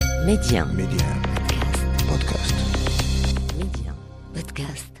ميديان بودكاست. ميديان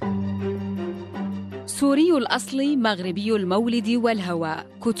بودكاست. سوري الأصل، مغربي المولد والهوى،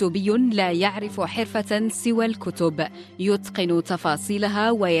 كتبي لا يعرف حرفة سوى الكتب، يتقن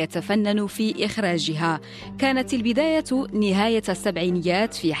تفاصيلها ويتفنن في إخراجها. كانت البداية نهاية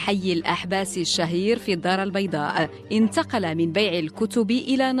السبعينيات في حي الأحباس الشهير في الدار البيضاء. انتقل من بيع الكتب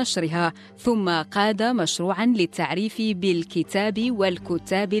إلى نشرها، ثم قاد مشروعا للتعريف بالكتاب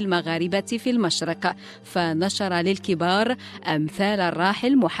والكتاب المغاربة في المشرق، فنشر للكبار أمثال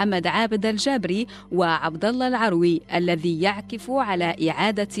الراحل محمد عابد الجابري وعبد الله العروي الذي يعكف على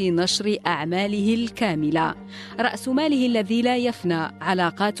إعادة نشر أعماله الكاملة. رأس ماله الذي لا يفنى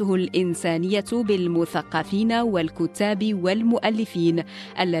علاقاته الإنسانية بالمثقفين والكتاب والمؤلفين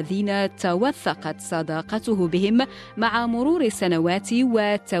الذين توثقت صداقته بهم مع مرور السنوات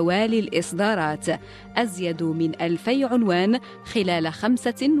وتوالي الإصدارات. أزيد من 2000 عنوان خلال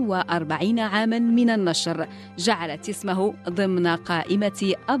 45 عاما من النشر جعلت اسمه ضمن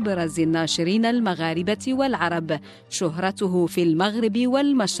قائمة أبرز الناشرين المغاربة والعرب. شهرته في المغرب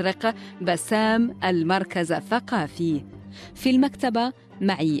والمشرق بسام المركز الثقافي. في المكتبة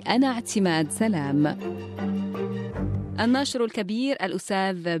معي أنا اعتماد سلام. الناشر الكبير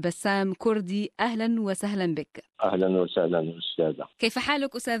الأستاذ بسام كردي، أهلا وسهلا بك. أهلا وسهلا أستاذة. كيف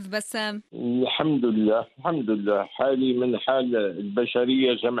حالك أستاذ بسام؟ الحمد لله، حالي من حال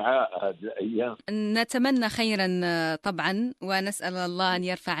البشرية جمعاء هذه الأيام. نتمنى خيرا طبعا، ونسأل الله أن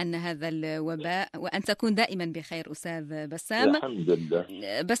يرفع عنا هذا الوباء وأن تكون دائما بخير أستاذ بسام. الحمد لله.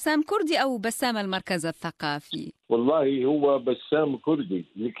 بسام كردي أو بسام المركز الثقافي؟ والله هو بسام كردي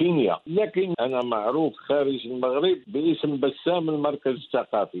لكينيا، لكن أنا معروف خارج المغرب باسم بسام المركز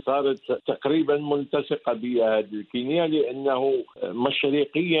الثقافي. صارت تقريبا ملتصقة بي هذه الكينيا، لأنه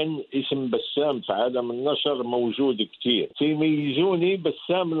مشرقيا اسم بسام في عالم النشر موجود كثير، يميزوني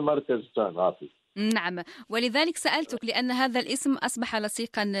بسام المركز الثقافي. نعم، ولذلك سألتك لأن هذا الاسم أصبح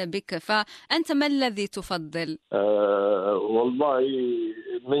لصيقا بك، فأنت ما الذي تفضل؟ والله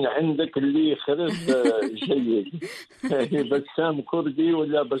من عندك اللي خرج جيد. بسام كردي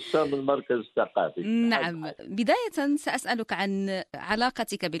ولا بسام المركز الثقافي؟ نعم، بداية سأسألك عن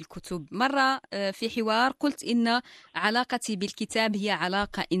علاقتك بالكتب. مرة في حوار قلت إن علاقتي بالكتاب هي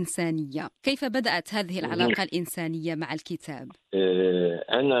علاقة إنسانية. كيف بدأت هذه العلاقة الإنسانية مع الكتاب؟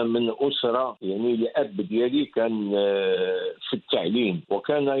 أنا من أسرة، يعني الأب ديالي كان في التعليم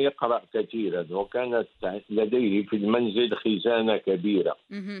وكان يقرأ كثيرا، وكانت لديه في المنزل خزانة كبيرة.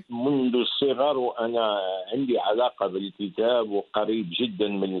 منذ الصغر وأنا عندي علاقة بالكتاب وقريب جدا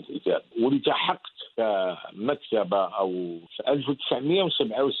من الكتاب، والتحقت كمكتبة أو في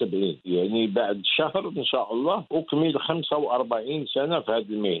 1977، يعني بعد شهر إن شاء الله أكمل 45 سنة في هذه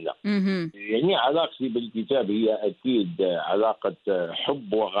المهنة. يعني علاقتي بالكتاب هي أكيد علاقة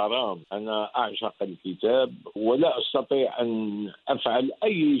حب وغرام. أنا أعشق الكتاب ولا أستطيع أن أفعل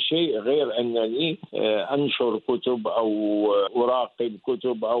أي شيء غير أنني أنشر كتب أو أراقب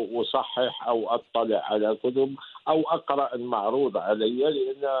كتب أو أصحح أو أطلع على كتب أو أقرأ المعروض علي،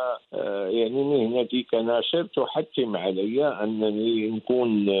 لأن يعني مهنتي كناشر تحتم علي أنني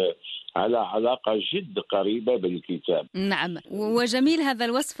نكون على علاقة جد قريبة بالكتاب. نعم، وجميل هذا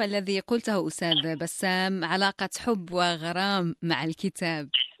الوصف الذي قلته أستاذ بسام، علاقة حب وغرام مع الكتاب.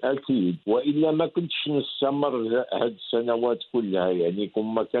 أكيد، وإلا ما كنتش نستمر هذه السنوات كلها. يعني كون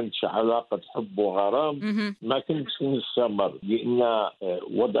ما كانتش علاقة حب وغرام ما كنتش نستمر، لأن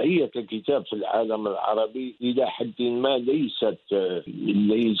وضعية الكتاب في العالم العربي إلى حد ما ليست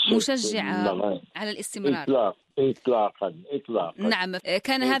مشجعة على الاستمرار. إطلاقا. نعم،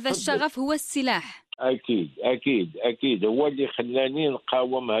 كان هذا الشغف هو السلاح. أكيد هو اللي خلاني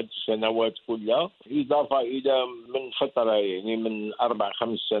نقاوم هذه السنوات كلها، إضافة إلى من فترة يعني من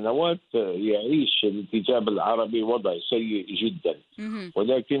 4-5 سنوات يعيش الكتاب العربي وضع سيء جدا،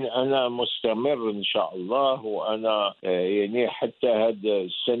 ولكن أنا مستمر إن شاء الله. وأنا يعني حتى هذه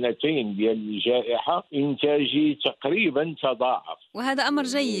السنتين ديال الجائحة إنتاجي تقريبا تضاعف، وهذا أمر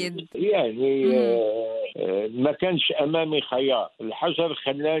جيد. يعني ما كانش أمامي خيار. الحجر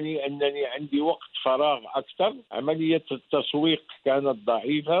خلاني أنني عندي وقت فراغ أكثر. عملية التسويق كانت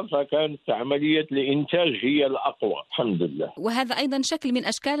ضعيفة، فكانت عملية الإنتاج هي الأقوى الحمد لله. وهذا أيضا شكل من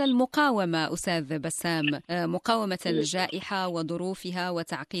أشكال المقاومة أستاذ بسام، مقاومة الجائحة وظروفها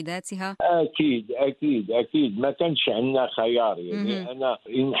وتعقيداتها. أكيد ما كانش عندنا خيار. يعني أنا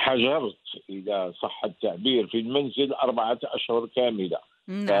انحجرت إذا صح التعبير في المنزل 4 أشهر كاملة.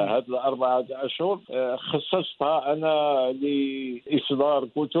 فهذه 4 أشهر خصصتها أنا لإصدار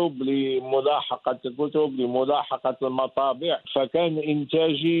كتب، لملاحقة الكتب، لملاحقة المطابع. فكان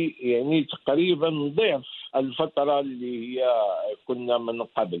إنتاجي يعني تقريبا ضعف الفترة اللي هي كنا من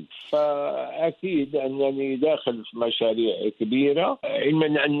قبل. فأكيد أنني داخل في مشاريع كبيرة،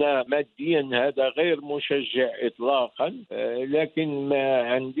 علما أن ماديا هذا غير مشجع إطلاقا، لكن ما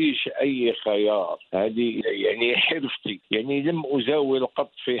عنديش أي خيار. هذه يعني حرفتي، يعني لم أزاول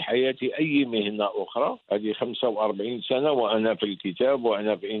قط في حياتي أي مهنة أخرى. هذه 45 سنة وأنا في الكتاب،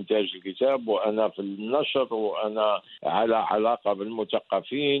 وأنا في إنتاج الكتاب، وأنا في النشر، وأنا على علاقة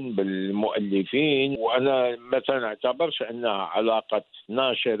بالمثقفين بالمؤلفين. وأنا مثلا نعتبرش أنها علاقة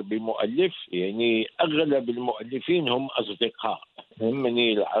ناشر بمؤلف، يعني أغلب المؤلفين هم أصدقاء.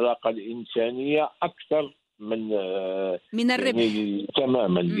 يهمني العلاقة الإنسانية أكثر من الربح. يعني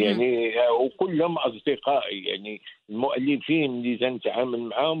تماما يعني، وكلهم أصدقائي. يعني المؤلفين اللي نتعامل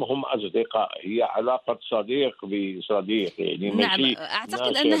معهم هم أصدقاء، هي علاقة صديق بصديق يعني. نعم،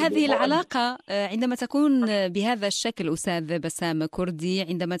 أعتقد أن هذه العلاقة عندما تكون بهذا الشكل أستاذ بسام كردي،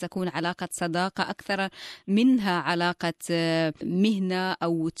 عندما تكون علاقة صداقة أكثر منها علاقة مهنة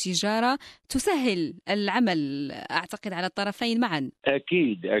أو تجارة، تسهل العمل أعتقد على الطرفين معا.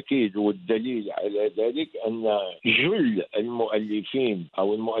 أكيد. والدليل على ذلك أن جل المؤلفين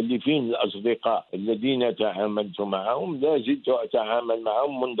أو المؤلفين الأصدقاء الذين تعاملت معهم لا زلت أتعامل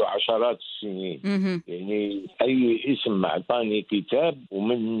معهم منذ عشرات السنين. يعني أي اسم أعطاني كتاب،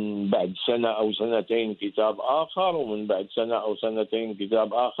 ومن بعد سنة أو سنتين كتاب آخر، ومن بعد سنة أو سنتين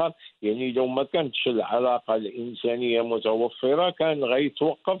كتاب آخر. يعني لو ما كانتش العلاقة الإنسانية متوفرة كان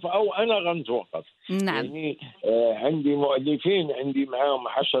غيتوقف أو أنا غنتوقف. نعم. يعني عندي مؤلفين عندي معهم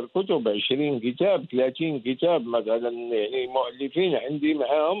 10 كتب، 20 كتاب، 30 كتاب مثلا. يعني مؤلفين عندي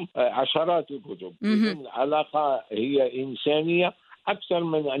معهم عشرات الكتب. العلاقة هي إنسانية أكثر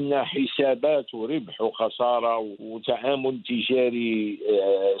من أن حسابات وربح وخسارة وتعامل تجاري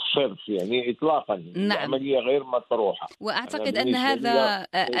صرف، يعني إطلاقا. نعم. العملية غير مطروحة. وأعتقد أن هذا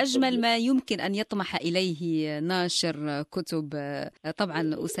أجمل ما يمكن أن يطمح إليه ناشر كتب.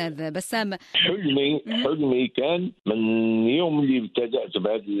 طبعا أستاذ بسام، حلمي كان من يوم اللي ابتدأت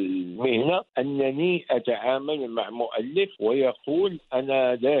بهذه المهنة أنني أتعامل مع مؤلف ويقول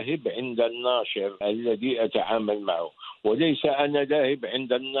أنا ذاهب عند الناشر الذي أتعامل معه، وليس أنا ذاهب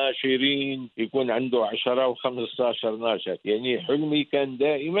عند الناشرين يكون عنده 10 و15 ناشر. يعني حلمي كان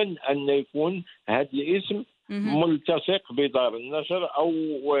دائما أن يكون هذا الاسم ملتصق بدار النشر، أو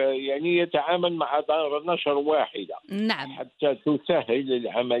يعني يتعامل مع دار نشر واحدة. نعم. حتى تسهل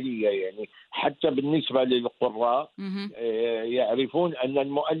العملية، يعني حتى بالنسبة للقراء يعرفون أن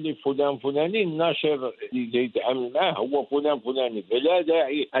المؤلف فلان فلاني، الناشر اللي يتعامل معه هو فلان فلاني، فلا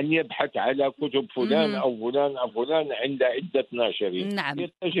داعي أن يبحث على كتب فلان أو فلان أو فلان عند عدة ناشرين. نعم.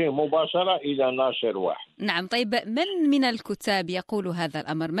 يتجه مباشرة إلى ناشر واحد. نعم. طيب، من الكتاب يقول هذا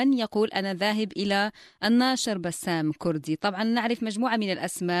الأمر؟ من يقول أنا ذاهب إلى الناشر بسام كردي؟ طبعا نعرف مجموعة من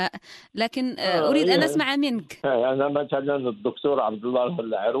الأسماء، لكن أريد أن أسمع منك. أنا مثلا الدكتور عبد الله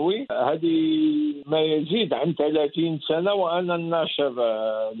العروي، هذه ما يزيد عن 30 سنة وأنا الناشر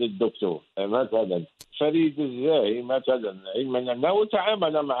للدكتور. مثلا فريد الزاهي مثلا، علما أنه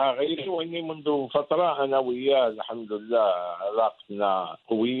تعامل مع غيره، وإني منذ فترة أنا وياه الحمد لله علاقتنا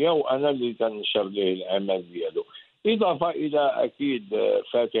قوية، وأنا اللي تنشر له الأعمال ديالو. إضافة إلى أكيد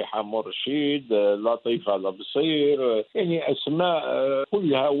فاتحة مرشد، لطيفة البصير، يعني أسماء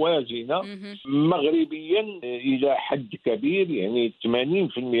كلها وازنة مغربيا إلى حد كبير. يعني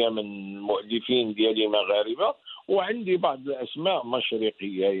 80% من المؤلفين ديالي مغاربة، وعندي بعض الأسماء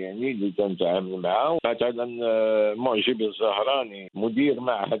مشرقية يعني اللي تنتعامل معها. مثلا معجب الزهراني مدير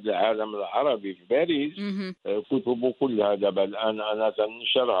معهد العالم العربي في باريس، كتبه كلها دابا الآن أنا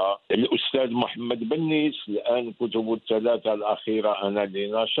تنشرها. الأستاذ محمد بنيس الآن كتبه الثلاثة الأخيرة أنا اللي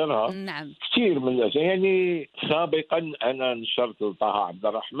ناشرها. نعم. كثير من الأسماء. يعني سابقا أنا نشرت لطه عبد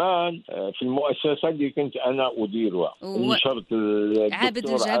الرحمن في المؤسسة اللي كنت أنا أديرها. نشرت عابد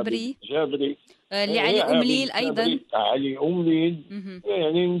الجابري لعلي أمليل أيضا. علي أمليل.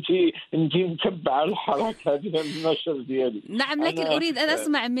 يعني أنت متبعة الحركة ديال النشر ديالي. نعم، لكن أريد أن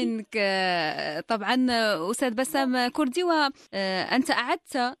أسمع منك طبعا أستاذ بسام كردي، وأنت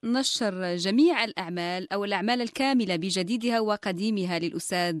أعدت نشر جميع الأعمال أو الأعمال الكاملة بجديدها وقديمها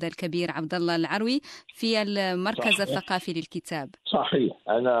للأستاذ الكبير عبد الله العروي في المركز الثقافي للكتاب. صحيح.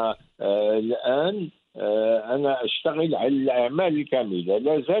 أنا الآن أنا أشتغل على الأعمال الكاملة،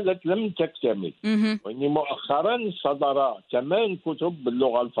 لا زالت لم تكتمل. وإني مؤخرا صدر 8 كتب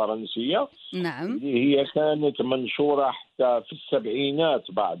باللغة الفرنسية. نعم. اللي هي كانت منشورة حتى في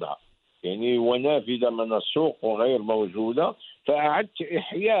السبعينات بعضها، يعني ونافذة من السوق وغير موجودة. فأعدت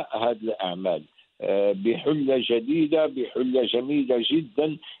إحياء هذه الأعمال بحلة جديدة، بحلة جميلة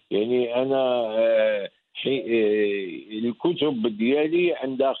جدا. يعني أنا الكتب ديالي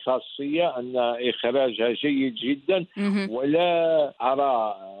عندها خاصية أن إخراجها جيد جدا، ولا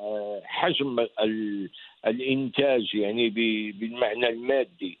أرى حجم الإنتاج يعني بالمعنى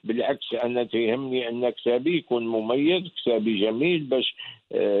المادي. بالعكس أنا تهمني أن كتابي يكون مميز، كتابي جميل، باش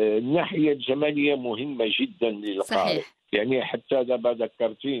الناحية الجمالية مهمة جدا للقارئ. صحيح. يعني حتى دابا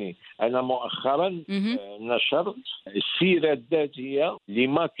ذكرتيني، أنا مؤخرا نشرت السيرة الذاتية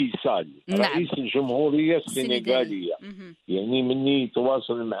لماكي سال، رئيس الجمهورية السنغالية. يعني مني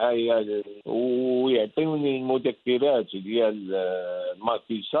يتواصل معايا ويعطيوني المذكرات ديال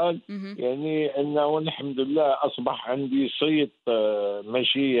ماكي سال، يعني أنه الحمد لله أصبح عندي صيت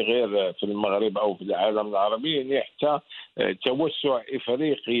ماشي غير في المغرب أو في العالم العربي، يعني حتى توسع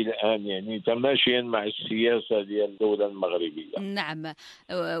إفريقي الآن، يعني تماشيا مع السياسة ديال الدولة المغربية. نعم،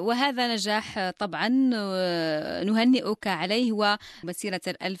 وهذا نجاح طبعا نهنئك عليه، ومسيرة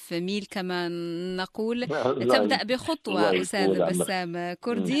 1000 ميل كما نقول تبدأ بخطوة. أستاذ بسام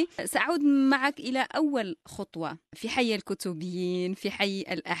كردي، سأعود معك إلى أول خطوة في حي الكتبيين، في حي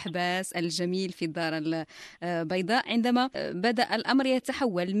الأحباس الجميل في الدار البيضاء، عندما بدأ الأمر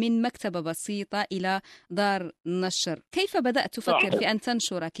يتحول من مكتبة بسيطة إلى دار نشر. كيف بدأت تفكر في أن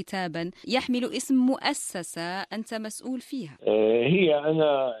تنشر كتابا يحمل اسم مؤسسة أنت مسؤول فيها؟ هي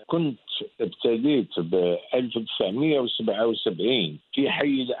أنا كنت ابتديت ب 1977 في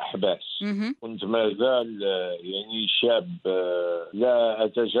حي الأحباس. كنت ما زال يعني شاب، لا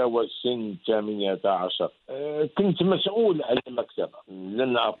أتجاوز سن 18. كنت مسؤول عن المكتبة،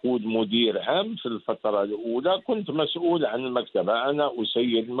 لن أقول مدير عام. في الفترة الأولى كنت مسؤول عن المكتبة، أنا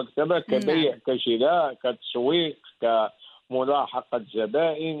أسير المكتبة كبيع كشراء كتسويق كملاحقة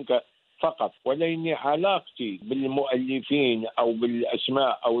زبائن فقط. ولكن علاقتي بالمؤلفين أو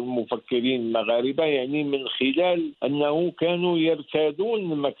بالأسماء أو المفكرين المغاربة يعني من خلال أنه كانوا يرتادون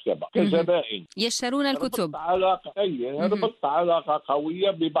المكتبة كزبائن، يشترون الكتب. ربطت علاقة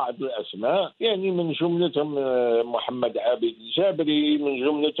قوية ببعض الأسماء، يعني من جملتهم محمد عابد الجابري، من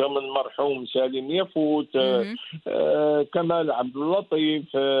جملتهم المرحوم سالم يفوت، كمال عبد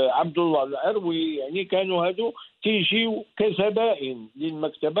اللطيف، عبد الله العروي. يعني كانوا هادو تيجيوا كزبائن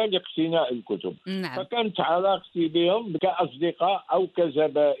للمكتبة لاقتناء الكتب. فكانت علاقتي بهم كأصدقاء أو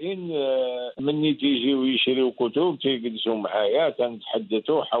كزبائن، مني تيجيوا يشريوا كتب تيجلسوا معايا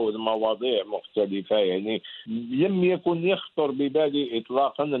تنتحدثوا حول مواضيع مختلفة. يعني لم يكن يخطر ببالي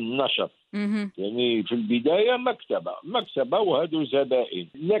إطلاقا النشر. يعني في البداية مكتبة وهذو زبائن،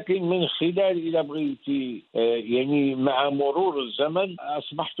 لكن من خلال إذا بغيتي يعني مع مرور الزمن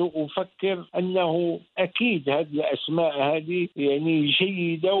أصبحت أفكر أنه أكيد هذه الأسماء هذه يعني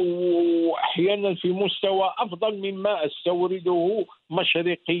جيدة، وأحيانا في مستوى أفضل مما أستورده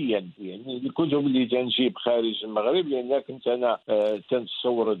مشرقيا. يعني الكتب اللي تنجيب خارج المغرب، لأن كنت أنا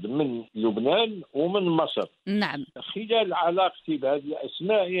تنستورد من لبنان ومن مصر. نعم. خلال علاقتي بهذه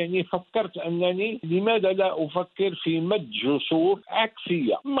الأسماء يعني فكرت أنني لماذا لا أفكر في مد جسور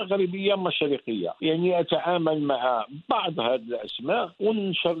عكسية مغربية مشرقية، يعني أتعامل مع بعض هذه الأسماء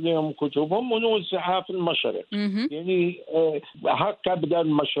وننشر لهم كتبهم ونوزعها في المشرق. يعني هكا بدأ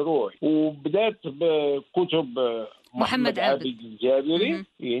المشروع، وبدأت بكتب محمد عابد الجابري.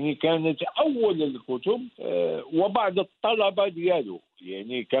 يعني كانت أول الكتب، وبعض الطلبة ديالو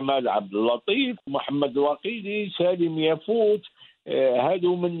يعني كمال عبد اللطيف، محمد الوقيدي، سالم يفوت،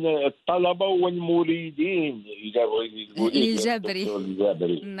 هادو من الطلبة والمريدين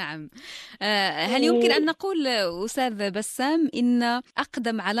للجابري. نعم. هل يمكن أن نقول أستاذ بسام إن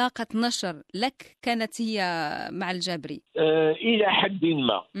أقدم علاقة نشر لك كانت هي مع الجابري؟ إلى حد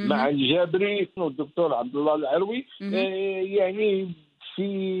ما مع الجابري والدكتور عبد الله العروي، يعني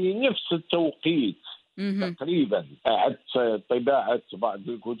في نفس التوقيت تقريبا أعدت طباعة بعض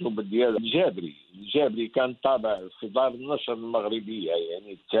الكتب ديال الجابري كان طابع في دار النشر المغربية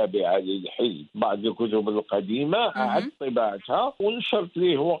يعني التابعة للحزب. بعض الكتب القديمة أعدت طباعتها ونشرت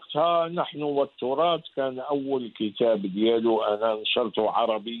ليه وقتها نحن والتراث، كان أول كتاب ديالو أنا نشرته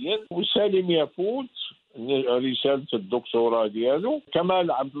عربيا. وسالم يفوت رسالة الدكتوراه ديالو.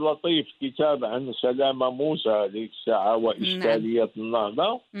 كمال عبد اللطيف كتاب عن سلام موسى ذيك الساعة وإشكالية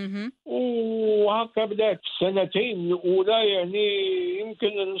النهضة. وهكذا بدأت في السنتين الأولى يعني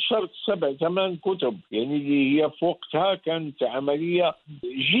يمكن نشرت 7-8 كتب، يعني اللي هي في وقتها كانت عملية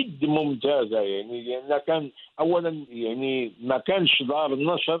جد ممتازة. يعني لأن كان أولا يعني ما كانش دار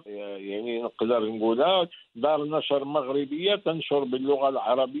نشر، يعني نقدر نقولها دار نشر مغربية تنشر باللغة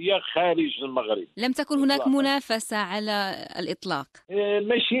العربية خارج المغرب. لم تكن هناك منافسة على الإطلاق.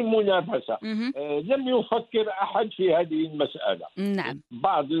 ماشي منافسة. لم يفكر أحد في هذه المسألة. نعم.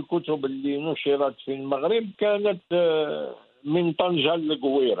 بعض الكتب اللي نشرت في المغرب كانت من طنجة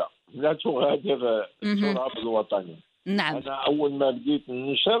للقويرة، لا تغادر التراب الوطني. نعم. أنا أول ما بديت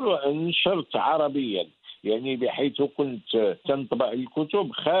نشرت عربيا، يعني بحيث كنت تنطبع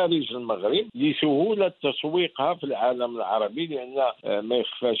الكتب خارج المغرب لسهولة تسويقها في العالم العربي، لأن ما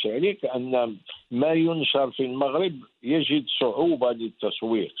يخفاش عليك أن ما ينشر في المغرب يجد صعوبة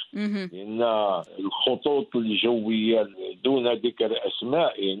للتسويق، لأن الخطوط الجوية دون ذكر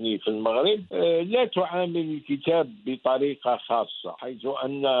أسماء يعني في المغرب لا تعامل الكتاب بطريقة خاصة، حيث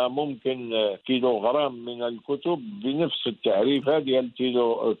أن ممكن كيلوغرام من الكتب بنفس التعريفة ديال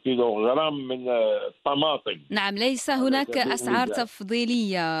كيلوغرام من الطماطم. نعم، ليس هناك أسعار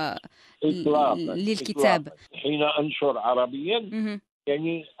تفضيلية للكتاب. إطلاقاً. حين أنشر عربيا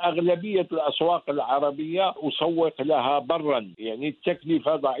يعني أغلبية الأسواق العربية أسوق لها برا، يعني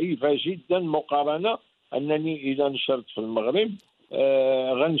التكلفة ضعيفة جدا مقارنة أنني إذا نشرت في المغرب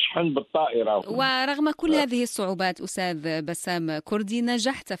غنشحن بالطائرة. ورغم كل هذه الصعوبات أستاذ بسام كردي،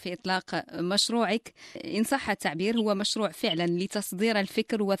 نجحت في إطلاق مشروعك، إن صح التعبير هو مشروع فعلا لتصدير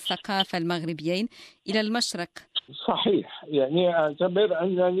الفكر والثقافة المغربيين إلى المشرق. صحيح، يعني أعتبر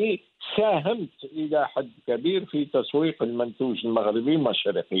أنني ساهمت إلى حد كبير في تسويق المنتوج المغربي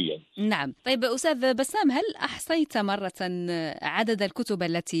مشرقيا. نعم. طيب أستاذ بسام، هل أحصيت مرة عدد الكتب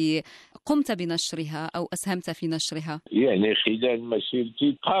التي قمت بنشرها أو أسهمت في نشرها؟ يعني خلال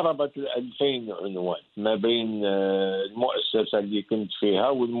مسيرتي قاربت 2000 عنوان ما بين المؤسسة اللي كنت فيها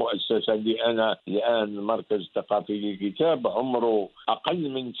والمؤسسة اللي أنا الآن المركز الثقافي للكتاب، عمره أقل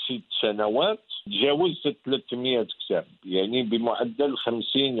من 6 سنوات، تجاوزت 300 كتاب، يعني بمعدل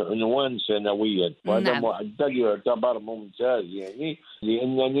 50 عنوان سنويا، وهذا نعم. معدل يعتبر ممتاز، يعني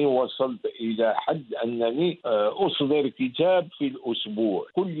لأنني وصلت إلى حد أنني أصدر كتاب في الأسبوع،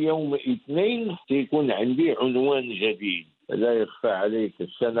 كل يوم اثنين يكون عندي عنوان جديد. لا يخفى عليك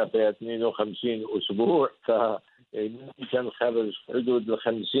السنة فيها 52 أسبوع، كان خرج حدود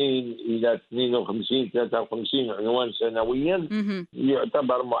 50 إلى 52 53 عنوان سنويا،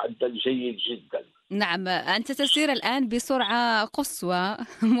 يعتبر معدل جيد جدا. نعم، أنت تسير الآن بسرعة قصوى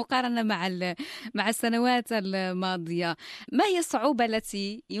مقارنة مع السنوات الماضية. ما هي الصعوبة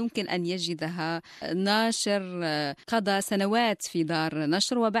التي يمكن أن يجدها ناشر قضى سنوات في دار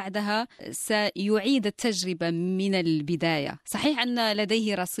نشر وبعدها سيعيد التجربة من البداية؟ صحيح أن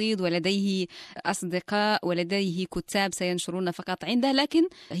لديه رصيد ولديه أصدقاء ولديه كتاب سينشرون فقط عنده، لكن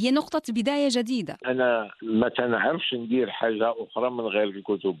هي نقطة بداية جديدة. أنا ما تنعرفش ندير حاجة أخرى من غير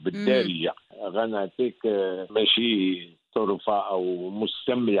الكتب بالدارجة. غنعطيك ماشي طرفة أو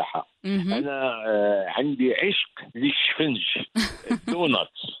مستملحة. أنا عندي عشق للشفنج الدونات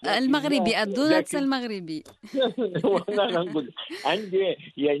المغربي، الدونات المغربي. وأنا غنقول عندي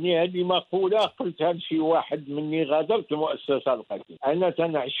يعني هذه مقولة قلتها لشي واحد مني غادرت المؤسسة القديمة. أنا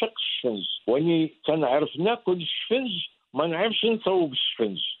تنعشق الشفنج، واني تنعرف ناكل الشفنج ما نعرفش نصوب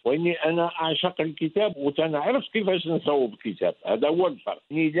الشفنج، واني انا اعشق الكتاب وتنعرف كيفاش نصوب الكتاب. هذا هو الفرق.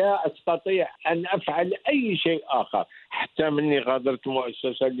 لا استطيع ان افعل اي شيء اخر. حتى مني غادرت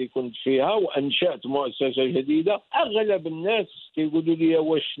المؤسسه اللي كنت فيها وانشات مؤسسه جديده، اغلب الناس يقولوا لي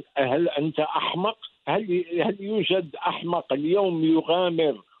واش هل انت احمق؟ هل يوجد احمق اليوم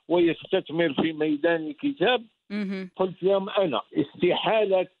يغامر ويستثمر في ميدان الكتاب؟ قلت لهم أنا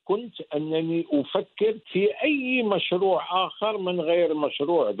استحالة كنت أنني أفكر في أي مشروع آخر من غير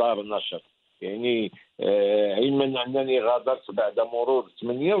مشروع دار نشر. يعني علما أنني غادرت بعد مرور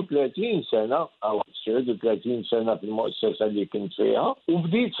 38 سنة أو 39 سنة في المؤسسة اللي كنت فيها،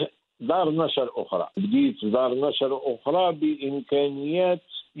 وبديت دار نشر أخرى بإمكانيات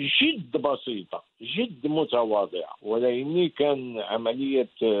جد بسيطة جد متواضعة، ولكن كان عملية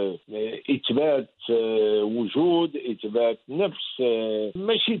إثبات وجود، إثبات نفس،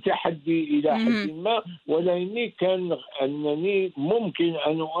 ماشي تحدي إلى حد ما، ولكن كان أنني ممكن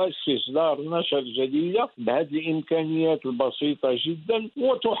أن أؤسس دار نشر جديدة بهذه الإمكانيات البسيطة جدا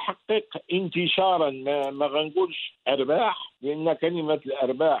وتحقق انتشارا. ما غنقولش أرباح، لأن كلمة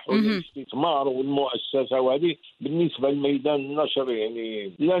الأرباح والاستثمار والمؤسسة وهذه بالنسبة لميدان النشر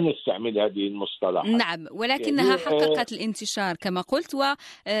يعني لا نستعمل هذه المصطلحات. نعم، ولكنها يعني حققت الانتشار كما قلت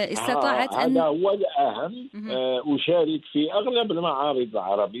واستطاعت أن هذا هو الأهم. أشارك في أغلب المعارض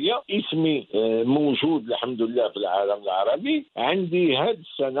العربية، اسمي موجود الحمد لله في العالم العربي. عندي هذه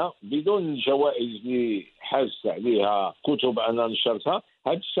السنة بدون الجوائز اللي حازت عليها كتب أنا نشرتها،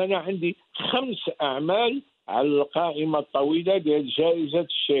 هذه السنة عندي 5 أعمال على القائمة الطويلة ديال جائزة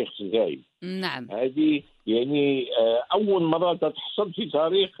الشيخ زايد. نعم، هذه يعني أول مرة تحصل في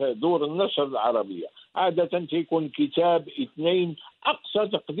تاريخ دور النشر العربية. عادة تكون كتاب 2 أقصى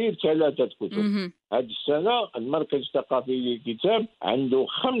تقدير 3 كتب. هذه السنة المركز الثقافي للكتاب عنده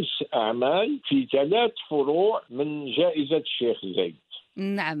 5 أعمال في 3 فروع من جائزة الشيخ زايد.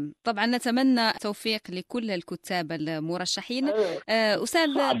 نعم، طبعا نتمنى توفيق لكل الكتاب المرشحين.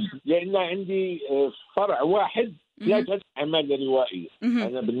 أستاذ صعب لأن عندي فرع واحد 3 أعمال روائية.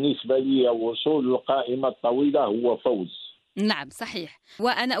 أنا بالنسبة لي وصول القائمة الطويلة هو فوز. نعم صحيح،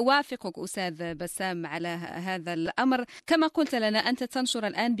 وأنا أوافقك أستاذ بسام على هذا الأمر. كما قلت لنا أنت تنشر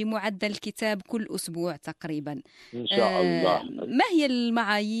الآن بمعدل كتاب كل أسبوع تقريبا، إن شاء الله. ما هي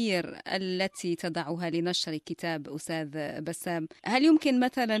المعايير التي تضعها لنشر كتاب أستاذ بسام؟ هل يمكن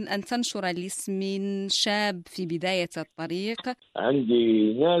مثلا أن تنشر لاسم شاب في بداية الطريق؟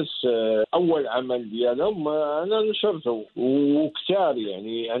 عندي ناس أول عمل ديالهم أنا نشرته وكتار،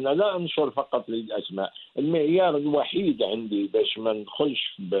 يعني أنا لا أنشر فقط للأسماء. المعيار الوحيد عندي باش ما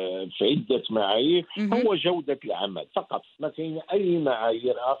ندخلش في عدة معايير هو جودة العمل فقط، ما كاين أي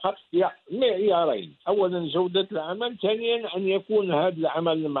معايير آخر. معيارين: أولا جودة العمل، ثانيا أن يكون هذا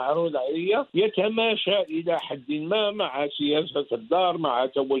العمل المعروض عليه يتماشى إلى حد ما مع سياسة الدار، مع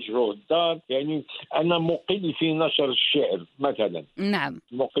توجه الدار. يعني أنا مقل في نشر الشعر مثلا، نعم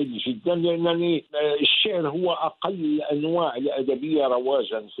مقل جدا، لأنني الشعر هو أقل الأنواع الأدبية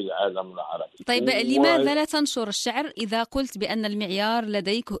رواجا في العالم العربي. طيب لماذا لا تنشر الشعر إذا قلت بأن المعيار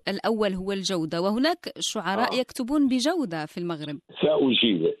لديك الأول هو الجودة، وهناك شعراء يكتبون بجودة في المغرب؟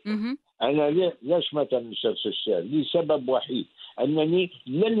 سأجيب. أنا ليش ما تنشرش الشعر؟ لسبب وحيد، أنني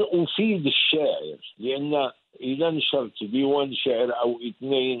لن أفيد الشاعر، لأن إذا نشرت ديوان شعر أو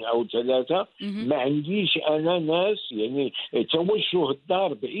 2 أو 3 ما عنديش أنا ناس، يعني توجه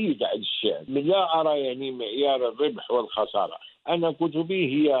الدار بعيد عن الشعر. لا أرى يعني معيار الربح والخسارة. أنا كتبي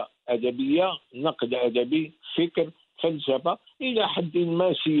هي أدبية، نقد أدبي، فكر، فلسفة، إلى حد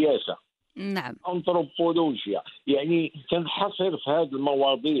ما سياسة، نعم، أنثروبولوجيا، يعني تنحصر في هذه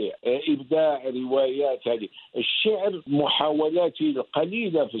المواضيع، إبداع، روايات. هذه الشعر محاولاتي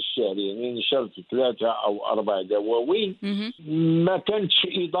القليلة في الشعر، يعني نشرت 3 أو 4 دواوين، ما كانتش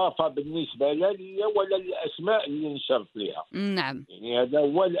إضافة بالنسبة لي ولا الأسماء اللي نشرت لها. نعم، يعني هذا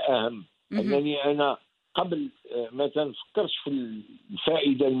هو الأهم، أنني أنا قبل ما تنفكرش في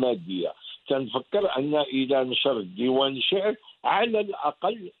الفائدة المادية، تنفكر أن إذا نشرت ديوان شعر على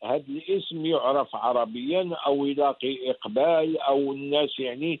الأقل هذا الاسم يعرف عربيا أو يلاقي إقبال، أو الناس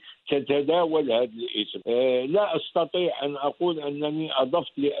يعني تتداول هذا الاسم. لا أستطيع أن أقول أنني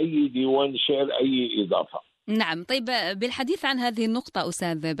أضفت لأي ديوان شعر أي إضافة. نعم. طيب بالحديث عن هذه النقطة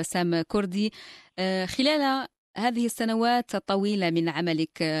أستاذ بسام كردي، خلال هذه السنوات الطويلة من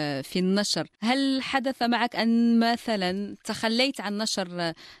عملك في النشر، هل حدث معك أن مثلا تخليت عن نشر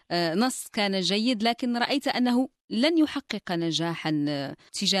نص كان جيد لكن رأيت أنه لن يحقق نجاحا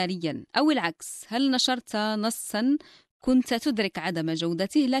تجاريا، أو العكس، هل نشرت نصا كنت تدرك عدم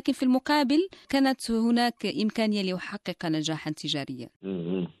جودته لكن في المقابل كانت هناك إمكانية ليحقق نجاحا تجاريا؟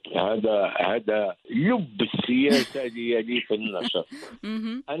 هذا لب السياسة ديالي في النشر.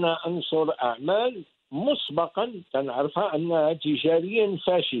 أنا أنشر أعمال مسبقا تنعرفها أنها تجاريا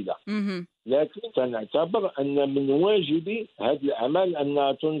فاشلة، لكن تنعتبر أن من واجبي هذه الأعمال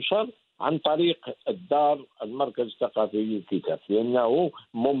أنها تنشر عن طريق الدار، المركز الثقافي للكتاب، لأنه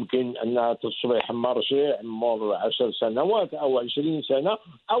ممكن أنها تصبح مرجع مر 10 سنوات أو 20 سنة،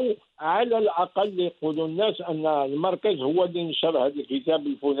 أو على الأقل يقول الناس أن المركز هو اللي نشر هذا الكتاب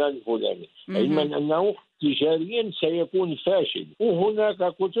الفلاني، علما أنه تجاريا سيكون فاشل.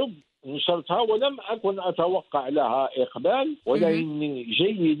 وهناك كتب نشرتها ولم أكن أتوقع لها إقبال، ولكن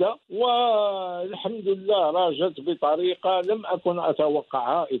جيدة، والحمد لله راجت بطريقة لم أكن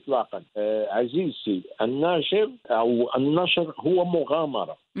أتوقعها إطلاقا. عزيزتي، النشر هو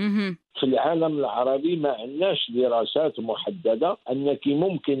مغامرة. في العالم العربي ما عندناش دراسات محددة أنك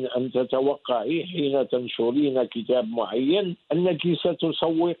ممكن أن تتوقعي حين تنشرين كتاب معين أنك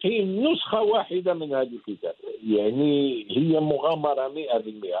ستسوقين نسخة واحدة من هذا الكتاب. يعني هي مغامرة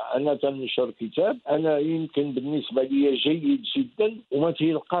 100%. أنا تنشر كتاب أنا يمكن بالنسبة لي جيد جدا وما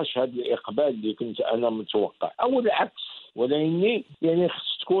تلقاش هذا الإقبال اللي كنت أنا متوقع، أو العكس. ولكن يعني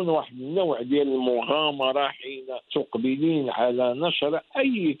خص تكون واحد النوع ديال المغامرة حين تقبلين على نشر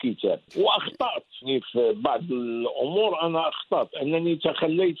أي كتاب. وأخطأت في بعض الأمور، أنا أخطأت أنني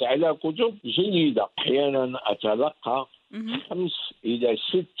تخليت على كتب جيدة. أحيانا أتلقى 5 إلى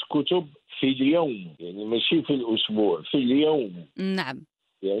 6 كتب في اليوم، يعني ماشي في الأسبوع، في اليوم. نعم.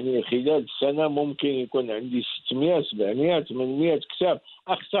 يعني خلال السنة ممكن يكون عندي 600 700 800 كتاب،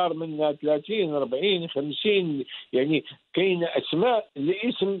 أختار منها 30 40 50. يعني كاين أسماء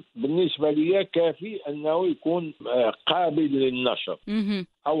الاسم بالنسبة لي كافي أنه يكون قابل للنشر،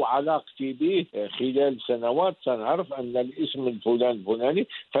 أو علاقتي به خلال سنوات سنعرف أن الاسم الفلاني،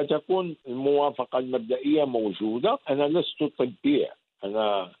 فتكون الموافقة المبدئية موجودة. أنا لست طبيع،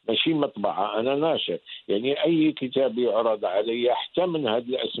 أنا ماشي مطبعة، أنا ناشر. يعني أي كتاب يعرض علي حتى من هذه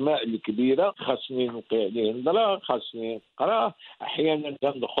الأسماء الكبيرة خاصني نلقي عليه نظرة، خاصني نقرأ. أحيانا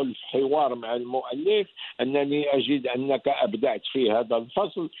ندخل في حوار مع المؤلف أنني أجد أنك أبدعت في هذا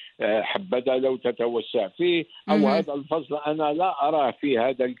الفصل، حبذا لو تتوسع فيه، أو هذا الفصل أنا لا أراه في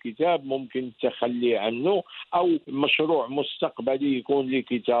هذا الكتاب، ممكن التخلي عنه، أو مشروع مستقبلي يكون لي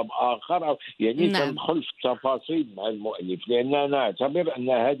كتاب آخر، أو يعني تندخل في التفاصيل مع المؤلف، لأن أنا أعتبر أن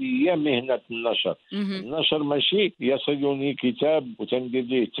هذه هي مهنة النشر. النشر ماشي يصلني كتاب وتندير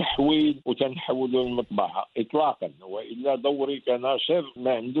ليه تحويل وتنحوله المطبعة إطلاقا، وإلا دوري كناشر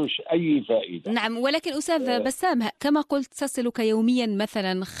ما عندوش أي فائدة. نعم، ولكن أستاذ بسام، كما قلت تصلك يوميا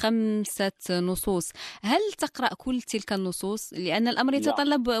مثلا 5 نصوص، هل تقرأ كل تلك النصوص؟ لأن الأمر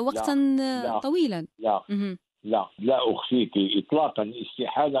يتطلب وقتا طويلا. لا أخفيك إطلاقا،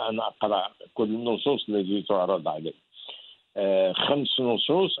 استحالة أن أقرأ كل النصوص التي تعرض علي. 5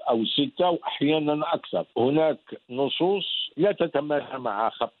 نصوص أو 6 وأحيانا أكثر. هناك نصوص لا تتماشى مع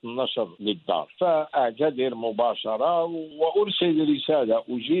خط النشر للدار، فأعتذر مباشرة وأرسل رسالة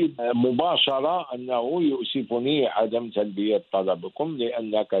أجيب مباشرة أنه يؤسفني عدم تلبية طلبكم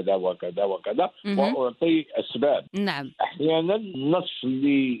لأن كذا وكذا وكذا، وأعطي أسباب. نعم. أحيانا النص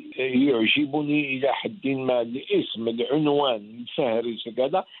اللي يعجبني إلى حد ما، الاسم، العنوان، الفهرس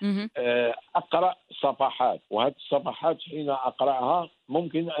كذا، أقرأ صفحات، وهذه الصفحات حين أقرأها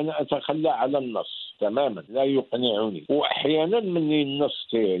ممكن أن أتخلى على النص تماما، لا يقنعني. وأحيانا من النص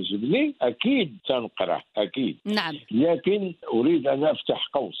يعجبني أكيد سنقرأه أكيد. نعم. لكن أريد أن أفتح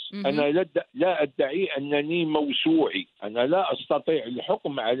قوس، أنا لا أدعي أنني موسوعي، أنا لا أستطيع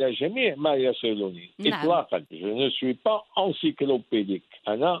الحكم على جميع ما يصلني. نعم. إطلاقا. je ne suis pas encyclopédique،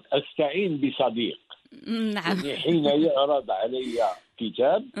 أنا أستعين بصديق. نعم. حين يعرض علي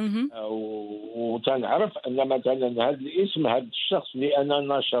كتاب وتنعرف أن مثلا هذا الاسم، هذا الشخص اللي أنا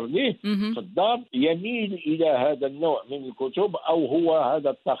ناشر ليه في الدار يميل إلى هذا النوع من الكتب، أو هو هذا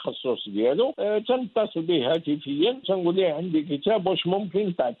التخصص دياله، تنتصل به هاتفيا، تنقول له عندي كتاب، واش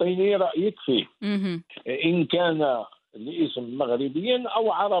ممكن تعطيني رأيك فيه؟ إن كان الاسم مغربيا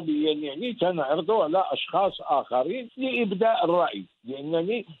أو عربيا، يعني تنعرضه على أشخاص آخرين لإبداء الرأي،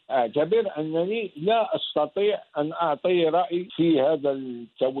 لأنني أعتبر أنني لا أستطيع أن أعطي رأي في هذا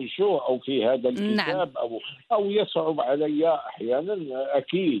التوجه أو في هذا الكتاب. نعم. أو يصعب علي أحيانا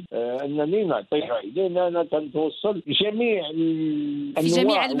أكيد أنني نعطي رأي، لأن أنا تنتوصل جميع في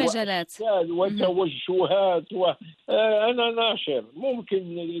جميع المجالات وتوجهات، وأنا ناشر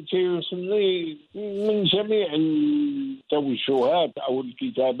ممكن توصلني من جميع التوجهات أو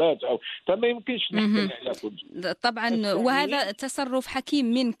الكتابات، فما يمكنش نحكي على كل. طبعا، وهذا تصرف حكيم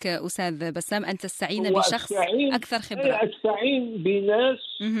منك أستاذ بسام أن تستعين بشخص أكثر خبرة. أستعين بناس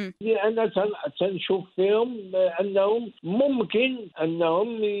اللي أنا تنشوف فيهم أنهم ممكن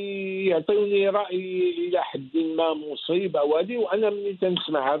أنهم يعطوني رأي إلى حد ما مصيب أو هذه، وأنا من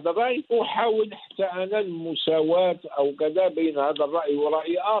تنسمع هذا الرأي أحاول حتى أنا المساواة أو كذا بين هذا الرأي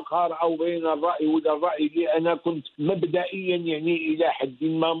ورأي آخر، أو بين الرأي والرأي اللي أنا كنت مبدئيا يعني إلى حد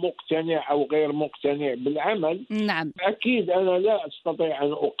ما مقتنع أو غير مقتنع بالعمل. نعم. أكيد أنا لا أستطيع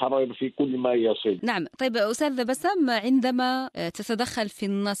أن أقرر في كل ما يصل. نعم. طيب أستاذ بسام، عندما تتدخل في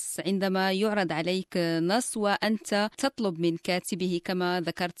النص، عندما يعرض عليك نص وأنت تطلب من كاتبه كما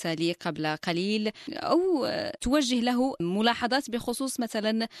ذكرت لي قبل قليل، أو توجه له ملاحظات بخصوص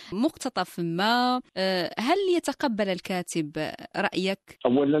مثلا مقتطف ما، هل يتقبل الكاتب رأيك؟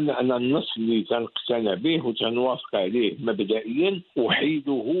 أولا أنا النص اللي تنقتنع به وتنوافق عليه مبدئيا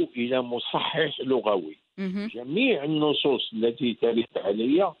أحيله إلى مصحح لغوي. جميع النصوص التي ترد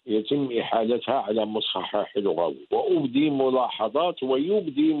علي يتم إحالتها على مصحح لغوي، وأبدي ملاحظات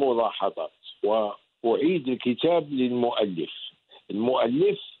ويبدي ملاحظات، وأعيد الكتاب للمؤلف.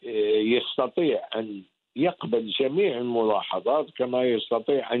 المؤلف يستطيع أن يقبل جميع الملاحظات كما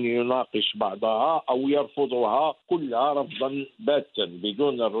يستطيع أن يناقش بعضها أو يرفضها كلها رفضا باتا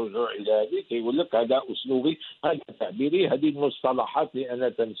بدون الرجوع إلى هذه. يقول لك هذا أسلوبي، هذا تعبيري، هذه المصطلحات اللي أنا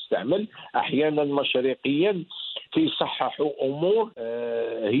تستعمل أحيانا مشرقيا تصحح أمور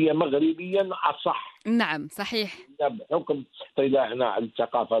هي مغربيا أصح. نعم صحيح. بحكم طلعنا على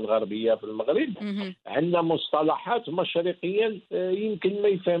الثقافة الغربية في المغرب عندنا مصطلحات مشرقيا يمكن ما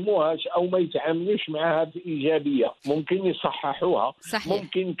يفهموهاش أو ما يتعاملوش معها بإيجابية، ممكن يصححوها. صحيح.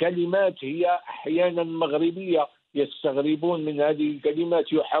 ممكن كلمات هي أحيانا مغربية يستغربون من هذه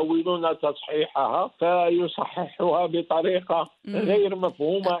الكلمات، يحاولون تصحيحها فيصححوها بطريقة غير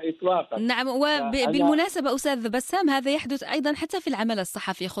مفهومة إطلاقا. نعم، وبالمناسبة أستاذ بسام، هذا يحدث أيضا حتى في العمل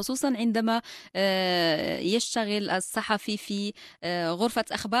الصحفي، خصوصا عندما يشتغل الصحفي في غرفة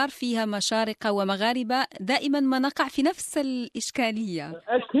أخبار فيها مشارقة ومغاربة، دائما ما نقع في نفس الإشكالية.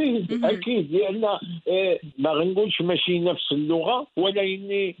 أكيد لأن ما غنقولش ماشي نفس اللغة،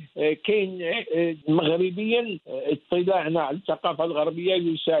 ولكن كاين مغربيا اطلاعنا على الثقافة الغربية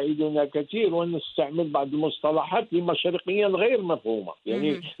يساعدنا كثير، ونستعمل بعض المصطلحات لمشرقيا غير مفهومة.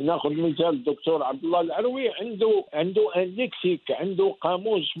 يعني ناخذ مثال الدكتور عبد الله العروي عنده ليكسيك، عنده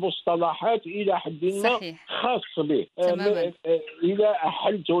قاموس مصطلحات إلى حد ما خاص به. إذا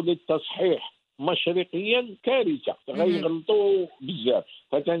أحلته للتصحيح مشرقيا كارثة، غيغلطوا بزاف،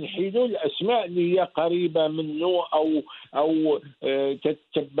 فتنحيلوا الأسماء اللي هي قريبة منه أو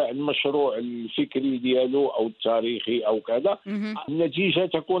تتبع المشروع الفكري ديالو أو التاريخي أو كذا، النتيجة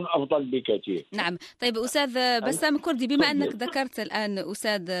تكون أفضل بكثير. نعم. طيب أستاذ بسام كردي، بما أنك ذكرت الآن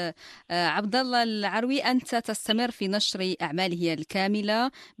أستاذ عبد الله العروي، أنت تستمر في نشر أعماله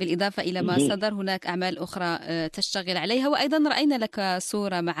الكاملة بالإضافة إلى ما صدر هناك أعمال أخرى تشتغل عليها، وأيضا رأينا لك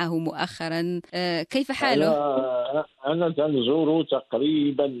صورة معه مؤخرا، كيف حاله؟ أنا تنزور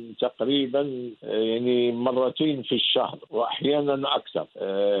تقريبا يعني مرتين في الشهر وأحيانا أكثر،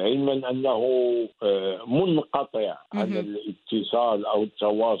 علما أنه منقطع عن الاتصال أو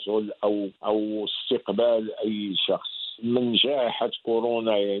التواصل أو استقبال أي شخص. من جائحة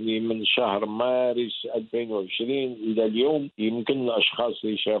كورونا، يعني من شهر مارس 2020 إلى اليوم، يمكن الأشخاص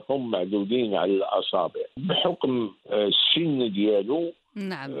اللي شافهم معدودين على الأصابع بحكم السن ديالو.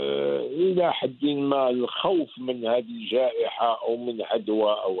 نعم. إلى حد ما الخوف من هذه الجائحة أو من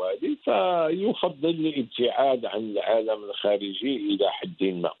عدوى أو هذه، فيفضل الابتعاد عن العالم الخارجي إلى حد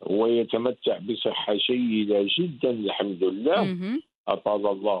ما، ويتمتع بصحة جيدة جدا الحمد لله، أطال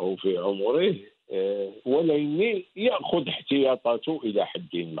الله في عمره، ولكن يأخذ احتياطاته إلى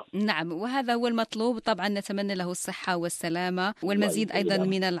حد ما. نعم، وهذا هو المطلوب طبعا. نتمنى له الصحة والسلامة والمزيد أيضا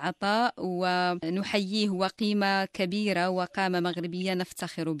من العطاء، ونحييه، وقيمة كبيرة وقامة مغربية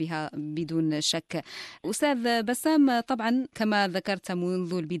نفتخر بها بدون شك. أستاذ بسام، طبعا كما ذكرت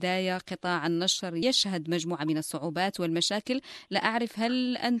منذ البداية قطاع النشر يشهد مجموعة من الصعوبات والمشاكل. لا أعرف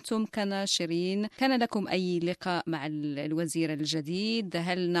هل أنتم كناشرين كان لكم أي لقاء مع الوزير الجديد؟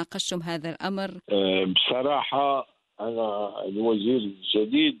 هل ناقشتم هذا الأمر؟ بصراحة أنا الوزير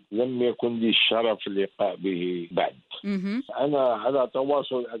الجديد لم يكن لي الشرف اللقاء به بعد. أنا على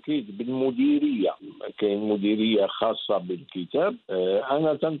تواصل أكيد بالمديرية، كاين مديرية خاصة بالكتاب،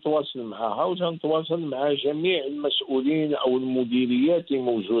 أنا تنتواصل معها وتنتواصل مع جميع المسؤولين أو المديريات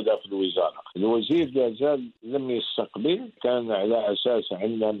الموجودة في الوزارة. الوزير لازال لم يستقبل، كان على أساس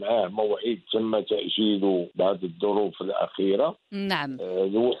عندنا معاه موعد تم تأجيله بعد الظروف الأخيرة. نعم.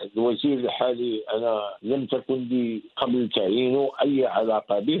 الوزير الحالي أنا لم تكن لي قبل تعيينه أي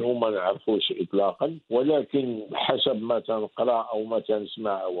علاقة به وما نعرفوش إطلاقا، ولكن حسب ما تنقرأ أو ما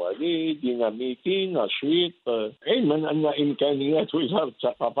تنسمع هذه ديناميكي نشيط، علما أن إمكانيات وزارة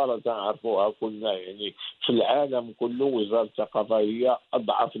الثقافة لا تعرفوها كلنا، يعني في العالم كله وزارة الثقافة هي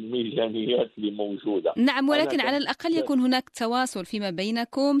أضعف الميزانيات اللي موجودة. نعم، ولكن على الأقل يكون هناك تواصل فيما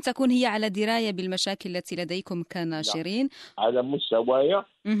بينكم، تكون هي على دراية بالمشاكل التي لديكم كناشرين. على مستواي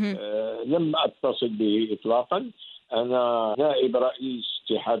لم أتصل به إطلاقا. أنا نائب رئيس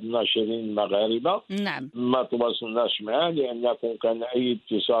اتحاد الناشرين المغاربة. نعم. ما تواصلناش معه، لأن كان أي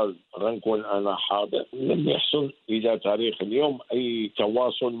اتصال غنكون أنا حاضر. لم يحصل إلى تاريخ اليوم أي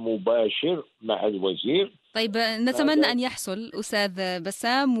تواصل مباشر مع الوزير. طيب، نتمنى أن يحصل أستاذ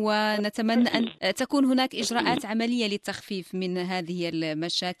بسام، ونتمنى أن تكون هناك إجراءات عملية للتخفيف من هذه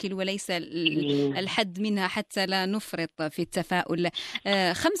المشاكل وليس الحد منها حتى لا نفرط في التفاؤل.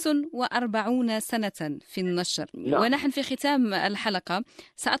 45 سنة في النشر، ونحن في ختام الحلقة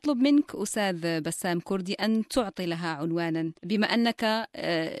سأطلب منك أستاذ بسام كردي أن تعطي لها عنوانا، بما أنك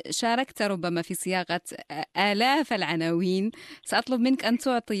شاركت ربما في صياغة آلاف العناوين. سأطلب منك أن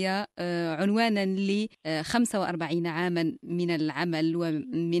تعطي عنوانا ل 45 عاما من العمل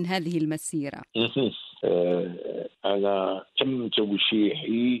ومن هذه المسيرة. أنا تم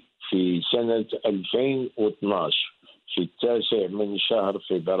توشيحي في سنة 2012 في 9 من شهر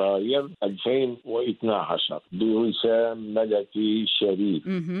فبراير 2012 بوسام ملكي شريف،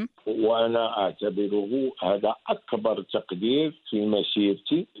 وأنا أعتبره هذا أكبر تقدير في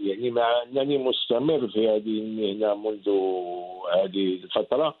مسيرتي، يعني مع أنني مستمر في هذه المهنة منذ هذه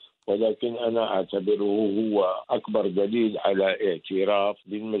الفترة، ولكن أنا أعتبره هو أكبر دليل على اعتراف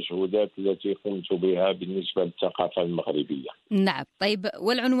بالمجهودات التي قمت بها بالنسبة للثقافة المغربية. نعم. طيب،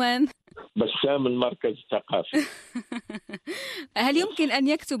 والعنوان؟ بسام المركز الثقافي. هل يمكن أن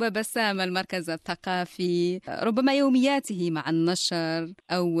يكتب بسام المركز الثقافي ربما يومياته مع النشر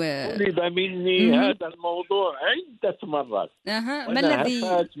أو طلب مني هذا الموضوع عدة مرات، ما الذي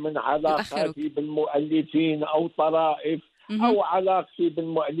هفت من علاقاتي بالمؤلفين أو طرائف أو علاقتي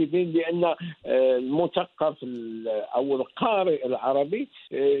بالمؤلفين، لأن المثقف أو القارئ العربي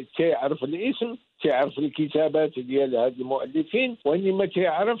تعرف الاسم، تعرف الكتابات ديال هاد المؤلفين، وإنما ما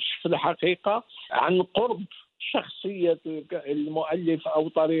تعرفش في الحقيقة عن قرب شخصية المؤلف أو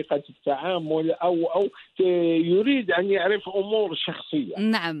طريقة التعامل أو يريد أن يعرف أمور شخصية.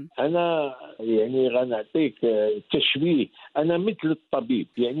 نعم. أنا يعني غنعطيك تشبيه، أنا مثل الطبيب،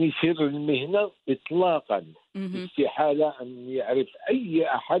 يعني سر المهنة إطلاقا استحالة أن يعرف أي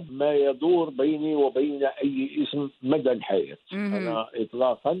أحد ما يدور بيني وبين أي اسم مدى الحياة. أنا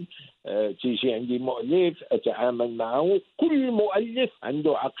إطلاقا تيجي عندي مؤلف أتعامل معه، كل مؤلف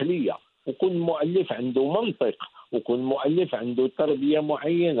عنده عقلية، وكل مؤلف عنده منطق، وكل مؤلف عنده تربية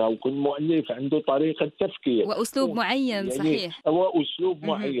معينة، وكل مؤلف عنده طريقة تفكير وأسلوب معين. يعني صحيح، وأسلوب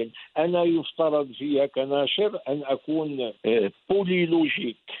معين. أنا يفترض فيها كناشر أن أكون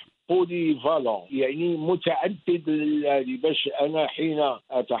بوليلوجيك، بولي فالون، يعني متعدد باش انا حين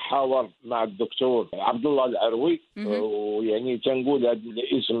اتحاور مع الدكتور عبد الله العروي، ويعني تنقول هذا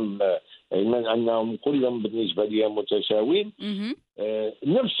الاسم من انهم كلهم بالنسبه لي متساويين،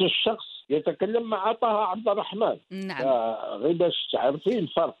 نفس الشخص يتكلم مع طه عبد الرحمن. نعم. غير باش تعرفين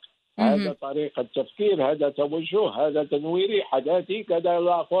الفرق، هذا طريقة تفكير، هذا توجه، هذا تنويري حداثي، كذا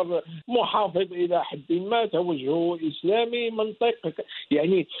الآخر محافظ إلى حد ما، توجهه إسلامي، منطق،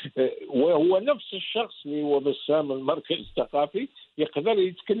 يعني وهو نفس الشخص اللي هو بسام المركز الثقافي يقدر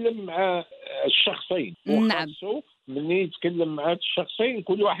يتكلم مع الشخصين. نعم. من يتكلم مع الشخصين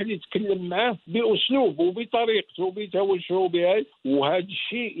كل واحد يتكلم معه بأسلوبه وبطريقته وبتوجهه بهذا، وهذا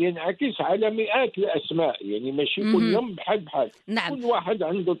الشيء ينعكس على مئات الأسماء، يعني ماشي كلهم بحال. نعم. كل واحد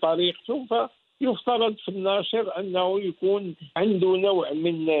عنده طريقته، فيفترض في الناشر أنه يكون عنده نوع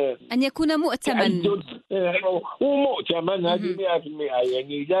من أن يكون مؤتمن ومؤتمن، هذه 100%،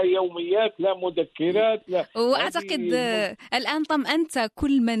 يعني لا يوميات لا مذكرات لا. وأعتقد الآن طمأنت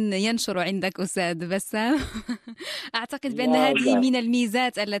كل من ينشر عندك أستاذ بسام. أعتقد بأن هذه من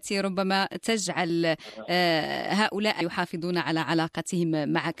الميزات التي ربما تجعل هؤلاء يحافظون على علاقتهم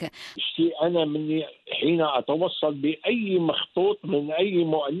معك. أنا مني حين أتوصل بأي مخطوط من أي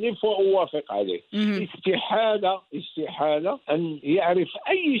مؤلف وأوافق عليه، استحالة أن يعرف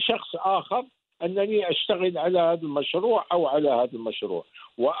أي شخص آخر أنني أشتغل على هذا المشروع أو على هذا المشروع.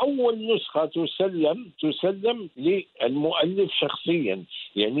 وأول نسخة تسلم للمؤلف شخصيا،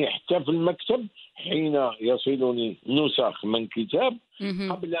 يعني حتى في المكتب حين يصلني نسخ من كتاب،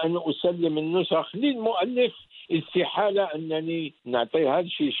 قبل أن أسلم النسخ للمؤلف استحالة أنني نعطي هذا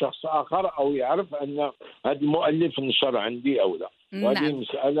الشيء شخص آخر أو يعرف أن هذا المؤلف نشر عندي أو لا. وهذه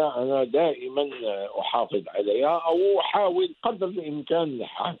مسألة أنا دائما أحافظ عليها أو أحاول قدر الإمكان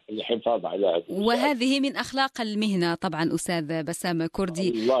الحفاظ على هذا. وهذه من أخلاق المهنة طبعا. أستاذ بسام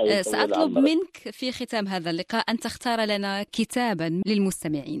كردي، سأطلب منك في ختام هذا اللقاء أن تختار لنا كتابا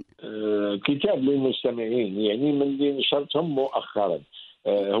للمستمعين. كتاب للمستمعين، يعني من اللي نشرتهم مؤخرا،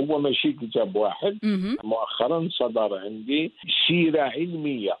 هو ماشي كتاب واحد. مؤخرا صدر عندي سيرة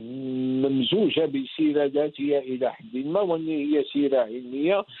علمية ممزوجة بسيرة ذاتية إلى حد ما، وأن هي سيرة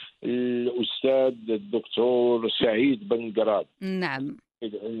علمية الأستاذ الدكتور سعيد بن قراد. نعم.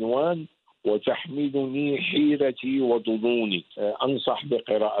 العنوان وتحملني حيرتي وظنوني. أنصح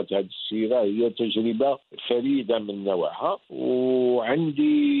بقراءة هذه السيرة، هي تجربة فريدة من نوعها.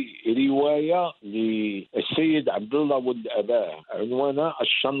 وعندي رواية للسيد عبد الله ولد أباه عنوانها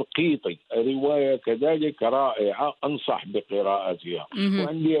الشنقيطي، رواية كذلك رائعة، أنصح بقراءتها.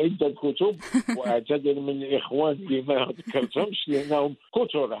 وعندي عدة كتب وأعتذر من الإخوان لما ذكرتهمش لأنهم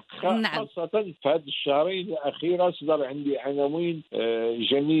كثر، خاصة في هذه الشهرين الأخيرة صدر عندي عناوين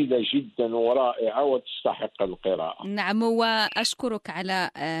جميلة جدا ورائعة وتستحق القراءة. نعم، وأشكرك على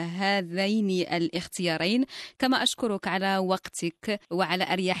هذين الاختيارين، كما أشكرك على وقتك وعلى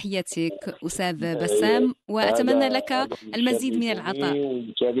أريحيتك أستاذ بسام، وأتمنى لك المزيد من العطاء.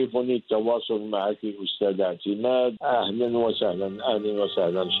 يشرفني التواصل معك أستاذ اعتماد. أهلا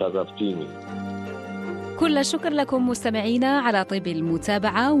وسهلا، شرفتيني. كل الشكر لكم مستمعينا على طيب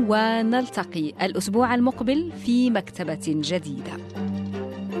المتابعة، ونلتقي الأسبوع المقبل في مكتبة جديدة.